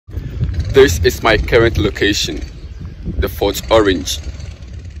This is my current location, the Fort Orange.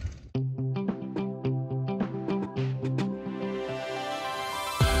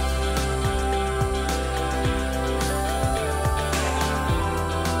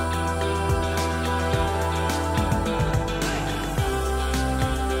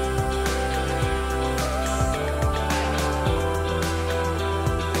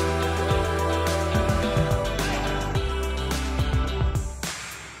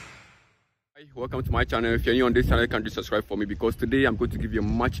 Welcome to my channel. If you're new on this channel, kindly subscribe for me, because today I'm going to give you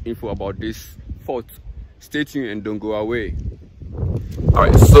much info about this fort. Stay tuned and don't go away.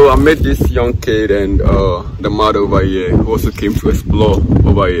 Alright, so I met this young kid and the mother over here who also came to explore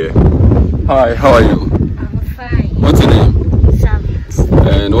over here. Hi, how are you? I'm fine. What's your name? Savit.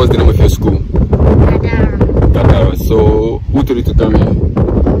 And what's the name of your school? Gadara. Gadara. So who told you to come here?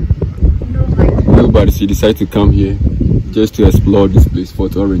 Nobody. Nobody. So you decided to come here just to explore this place,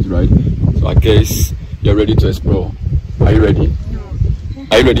 Fort Orange, right? So I guess you're ready to explore. Are you ready? No.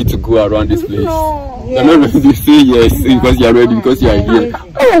 Are you ready to go around this place? No. Yes. I'm not ready to say yes because you're ready, because you're here.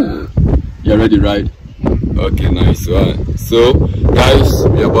 You're ready, right? Okay, nice one. So guys,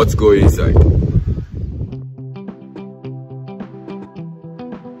 we're about to go inside.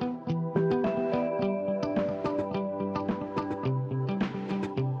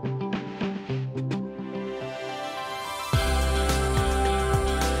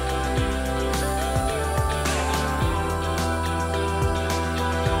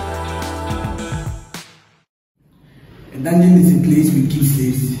 A dungeon is a place we keep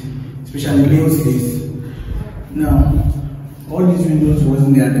slaves, especially male slaves. Now, all these windows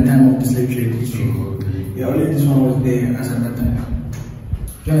wasn't there at the time of the slave trade history. Yeah, only this one was there as at that time.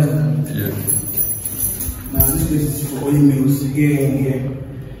 Do you understand? Yeah. Now, this place is for only males, here and here.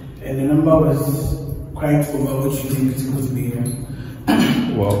 And the number was quite over what you think it's supposed to be here.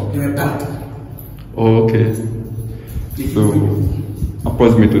 Wow. They were packed. Oh, okay. So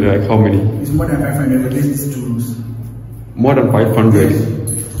approximately like how many? It's more than 500, but this is 2 rooms. More than 500.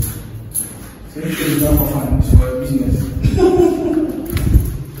 So this is not for fun, it's for business.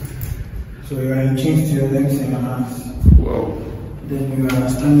 So you are in chains to your legs and your hands. Wow. Then you are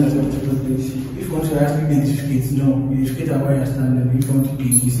standing at a particular place. If you want to ask me the certificates, no. You certificate are where you are standing. If you want to be,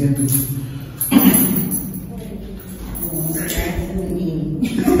 you send to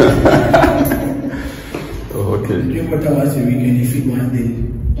Oh, okay. you drink water once a week and you feed once daily.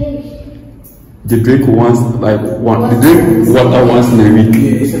 They drink once, like one. They drink water once in a week.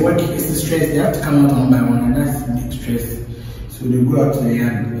 Yeah, it's the stress. They have to come out one by one, and that's the stress. So they go out to the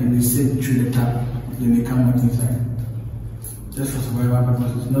yard and they sit through the tap. Then they come out inside. Just for survival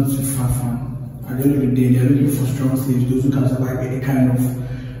purposes, not too far fun. At the end of the day, they're looking for strong slaves, those who can survive any kind of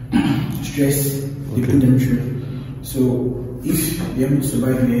stress they put them through. So if they're able to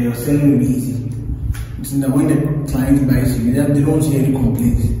survive there, your selling will be easy. So now when the client buys you, they don't see any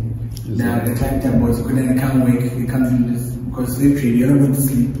complaints. Now the client boys, because then they can't work, they can't do this. Because slave trade, you're not going to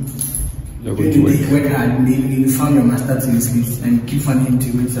sleep. You're going to work. You work hard, you found your master till he sleeps, and you keep finding him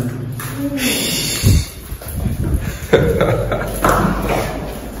till he wakes up.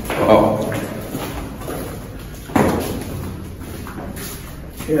 Wow.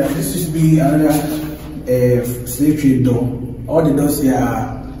 Yeah, this should be another slave trade door. All the doors here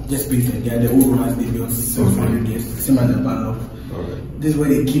are just painted. They are the old ones they built several hundred years, same as the padlock. Okay. This is where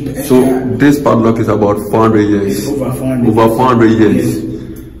they keep extra. So this padlock is about 400 years. It's over 400 Over 400 years. Yes.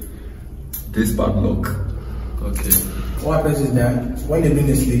 This padlock. Okay. What happens is that when they bring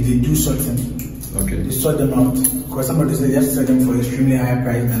the slaves, they do sorting. Okay. They sort them out because somebody says you have to sell them for extremely higher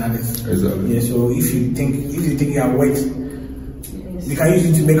price than others. Exactly. Yeah. So if you think they are worth, they can use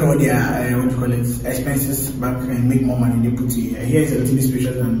it to make all their expenses back and make more money. They put here. Here is a little bit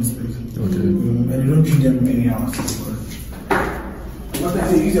special than this place. Okay. And you don't treat them anyhow. What I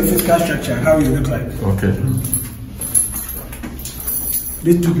say, use your physical structure. How you look like. Okay.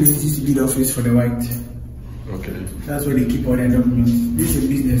 These 2 places used to be the office for the white. Okay. That's where they keep all their documents. This is a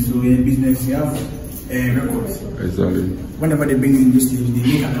business, so in a business you have records. Exactly. Whenever they bring in this slaves, they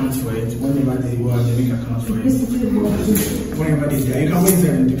make accounts for it. Whenever they go out, they make accounts for it. Whenever they do, you can wait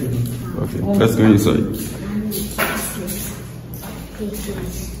there and do it. Okay. Let's go inside.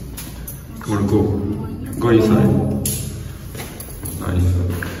 Come on, go. Go inside. Nice.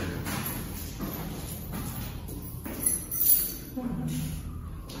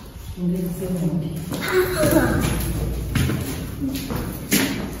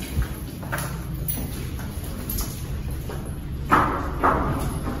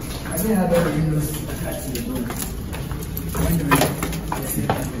 didn't have any windows attached to the door.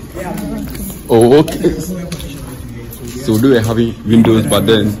 Oh, okay. So they were having windows, but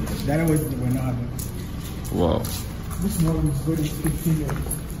then The other ones were not having. Wow. This one is where they keep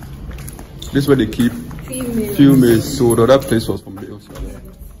females. This is where they keep Females. females. So the other place was from males. Yeah. Okay,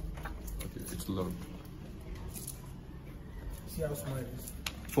 it's low. See how small it is?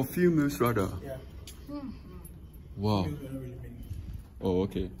 For females rather. Yeah. Wow. Males were not really many. Oh,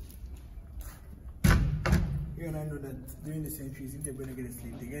 okay. You and I know that during the centuries, if they're going to get a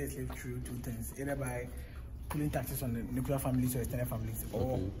slave, they get a slave through two things: either by pulling taxes on the nuclear families or extended families,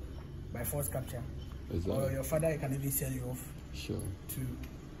 or by forced capture. Exactly. Or your father can even sell you off to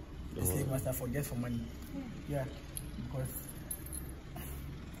the slave master for just for money. Yeah, because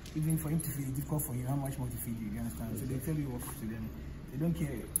even for him to feed, it's difficult for you how much more to feed you. You understand? So they sell you off to them. They don't care.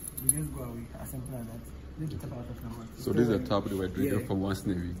 They just go away. As simple as that. This is the type of talking about. So this is a tap they were drinking from once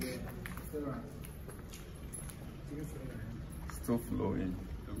in a week. Yeah. Still around. Still flowing.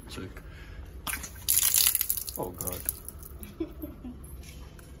 Let me check. Oh God.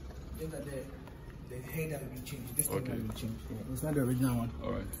 Just that the head that will be changed. This thing will be changed. Yeah. It's not the original one.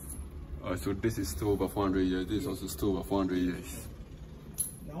 Alright. So this is still over 400 years. This is also still over 400 years.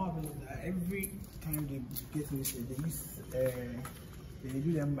 Now what happens is that every time they get this, they use they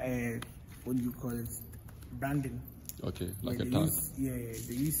do them what do you call it? Branding. Okay, like yeah, a tag.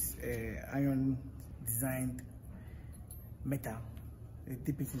 They use iron designed metal. They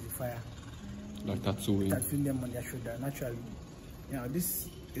dip it into fire. Like tattooing. Tattooing them on their shoulder naturally. Now this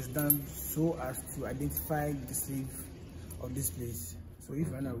is done so as to identify the slave of this place. So if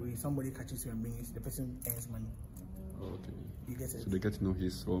you run away, somebody catches you and brings the person earns money. Okay. You get it? So they get to know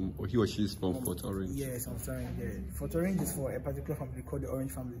he's from, or he or she is from Fort Orange. Yes, I'm sorry. Yeah. Fort Orange is for a particular family called the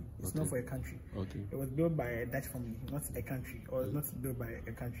Orange family. It's not for a country. Okay. It was built by a Dutch family, not a country, or not built by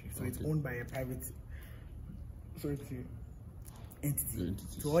a country. So it's owned by a private entity.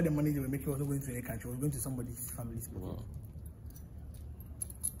 So all the money they were making was not going to any country, it was going to somebody's family's pocket. Wow.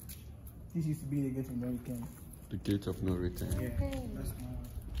 This used to be the gate of no return. The gate of no return. Yeah, that's cool.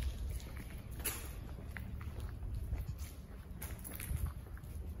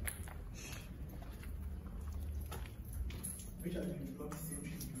 Which I think we got the same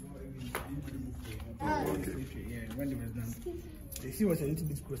shit before we moved there. Yeah, when it was done. The sea was a little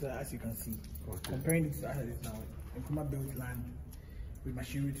bit closer, as you can see. Comparing it to as it is now, Nkrumah built land with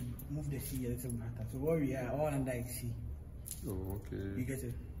machinery to move the sea a little better. So where we are, all under is sea. Oh, okay. You get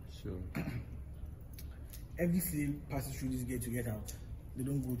it? Sure. Every slave passes through this gate to get out. They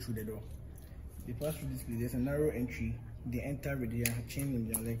don't go through the door. They pass through this place. There's a narrow entry. They enter with their chain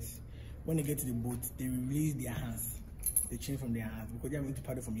on their legs. When they get to the boat, they release their hands. They chain from their hands because they are going to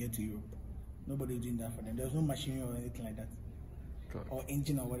paddle from here to Europe. Nobody is doing that for them. There's no machinery or anything like that. Or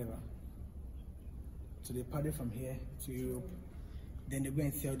engine or whatever. So they paddle from here to Europe. Then they go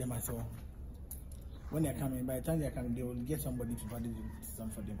and sell them as well. When they're coming, by the time they're coming, they will get somebody to paddle some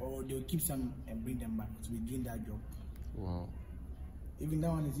for them. Or they'll keep some and bring them back to be doing that job. Wow. Even that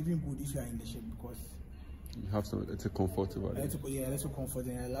one is even good if you are in the ship because you have some, it's a comfortable. Yeah, that's so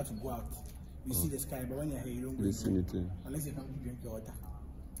comforting. You're allowed to go out. You see the sky, but when you're here, you don't see anything. Unless you come to drink your water.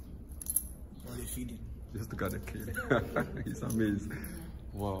 Or they feed it. Just look at the kid. He's amazed.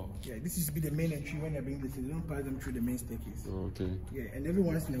 Wow. Yeah, this used to be the main entry when they're being listed. They don't pass them through the main staircase. Oh, okay. Yeah, and every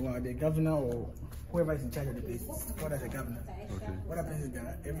once in a while, the governor or whoever is in charge of the place is called as a governor. Okay. What happens is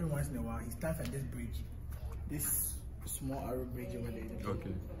that every once in a while, he starts at this bridge, this small arrow bridge over there.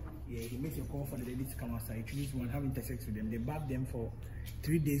 Okay. Yeah, he makes a call for the ladies to come outside. He chooses one, have intersex with them. They bath them for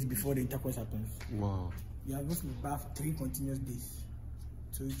 3 days before the intercourse happens. Wow. You have to bath 3 continuous days.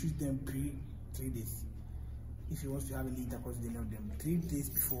 So you choose them 3 days. If he wants to have any intercourse with any of them, 3 days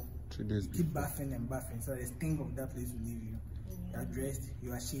before. 3 days you keep bathing and bathing, so the stink of that place will leave you. You are dressed,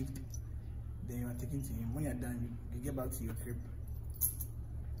 you are shaved, then you are taken to him. When you are done, you get back to your crib.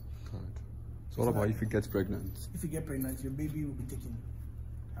 God. So what about if you get pregnant? If you get pregnant, your baby will be taken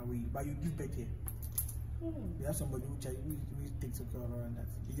away, but you give birth here. You have somebody who takes care of all that.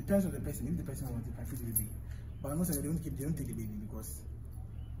 It depends on the person. If the person wants, you can feed the baby. But most of them they don't take the baby because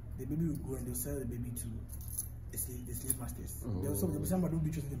the baby will go and they'll sell the baby to the slave masters. Oh. There'll be somebody who will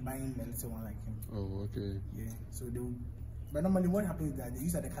be interested in buying a little one like him. Oh, okay. Yeah. So they will. But normally, what happens is that they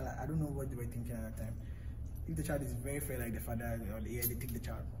use the color. I don't know what they were thinking at that time. If the child is very fair like the father or the they take the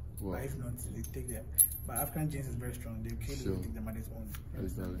child. Wow. But if not, they take them. But African genes is very strong. They kill sure. They take the mother's own.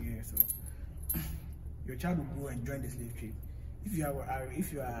 Exactly. Yeah. So your child will go and join the slave trade. If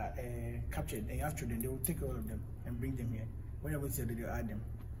you are captured and you have children, they will take all of them and bring them here. When you're going to sell them, they'll add them.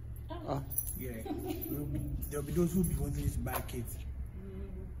 Yeah. There'll be those who will be wanting to buy kids.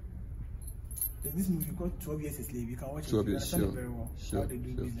 There's this movie called 12 Years a Slave. You can watch it. 12 years, sure. Very well. How they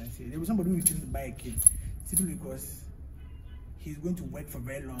do business here. There was somebody who chooses to buy a kid simply because he's going to work for a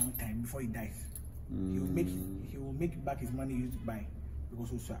very long time before he dies. He will make back his money he used to buy.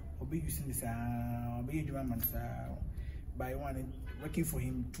 Because also I'll be using this by one working for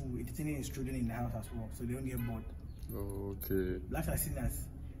him too, entertaining his children in the house as well, so they don't get bored. Okay. Blacks are seen as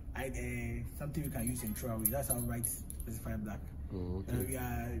something we can use and throw away. That's how rights specify black. Okay. We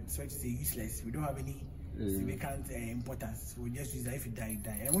are sorry to say useless. We don't have any significant importance. We just use that if you die, you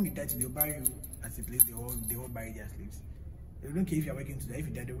die. And when you die, they'll bury you as a place. They all bury their slaves. They don't care if you're working today. If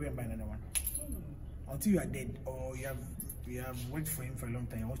you die, they'll go and buy another one. Until you are dead or you have worked for him for a long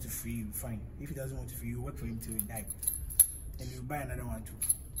time, he wants to free you, fine. If he doesn't want to free you, work for him till he die. And you buy another one too.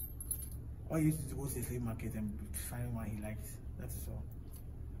 All you need to go to the slave market and find one he likes. That's all.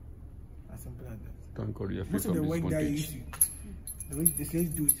 As simple as that. Thank God you're free Most of from the this work that bondage. the slaves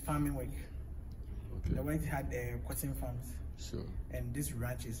do is farming work. Okay. The whites had cotton farms. Sure. And this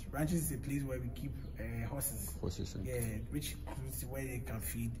ranches. Ranches is a place where we keep horses. Horses. Yeah, which includes where they can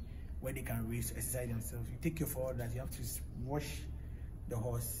feed, where they can race, exercise themselves. You take care of all that. You have to wash the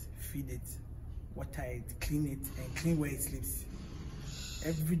horse, feed it, water it, clean it, and clean where it sleeps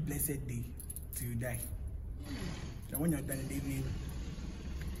every blessed day till you die. So when you're done in the evening,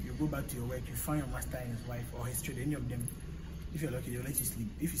 you go back to your work, you find your master and his wife or his children, any of them. If you're lucky, they'll let you sleep.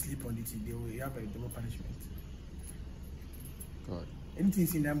 If you sleep on it, they will have a double punishment. God. Anything you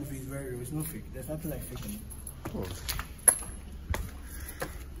see in that movie is very real. It's not fake. There's nothing like fake in it. Oh.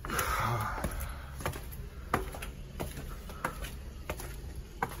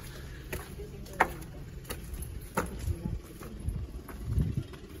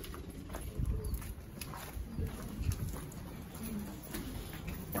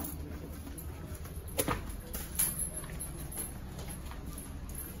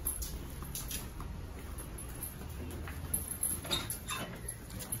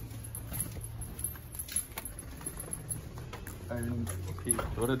 And okay,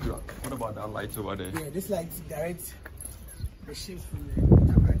 what about that light over there? Yeah, this light directs the ships from the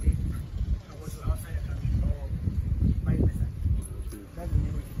water day. I was outside the country or by the side. That's the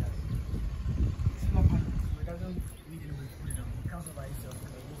main way it does. It's not fun. It doesn't need any way to put it on. It comes over itself.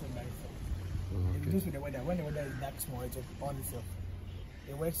 It goes by itself. It goes with the weather. When the weather is dark small, it will on itself.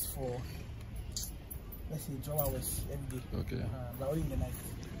 It works for, let's say, 12 hours every day. Okay. But only in the night.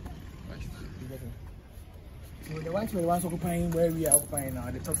 I see. You get it? So the whites were the ones occupying where we are occupying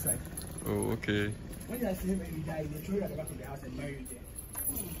now, the top side. Oh, okay. When you are slave and you die, they throw you at the back of the house and bury you there.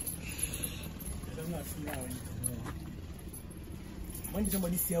 It does not see now anything. When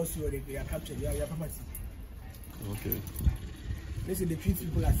somebody sells you or they are captured, you are your property. Okay. Let's say they treat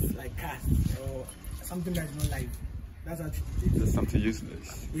people as like cast or something that is not live. That's how they treat it. That's something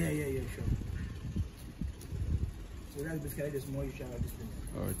useless. Yeah, sure. So that's basically the small issue about this thing.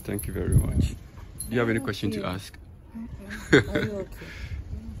 All right, thank you very much. Do you have any question to ask? Are you okay?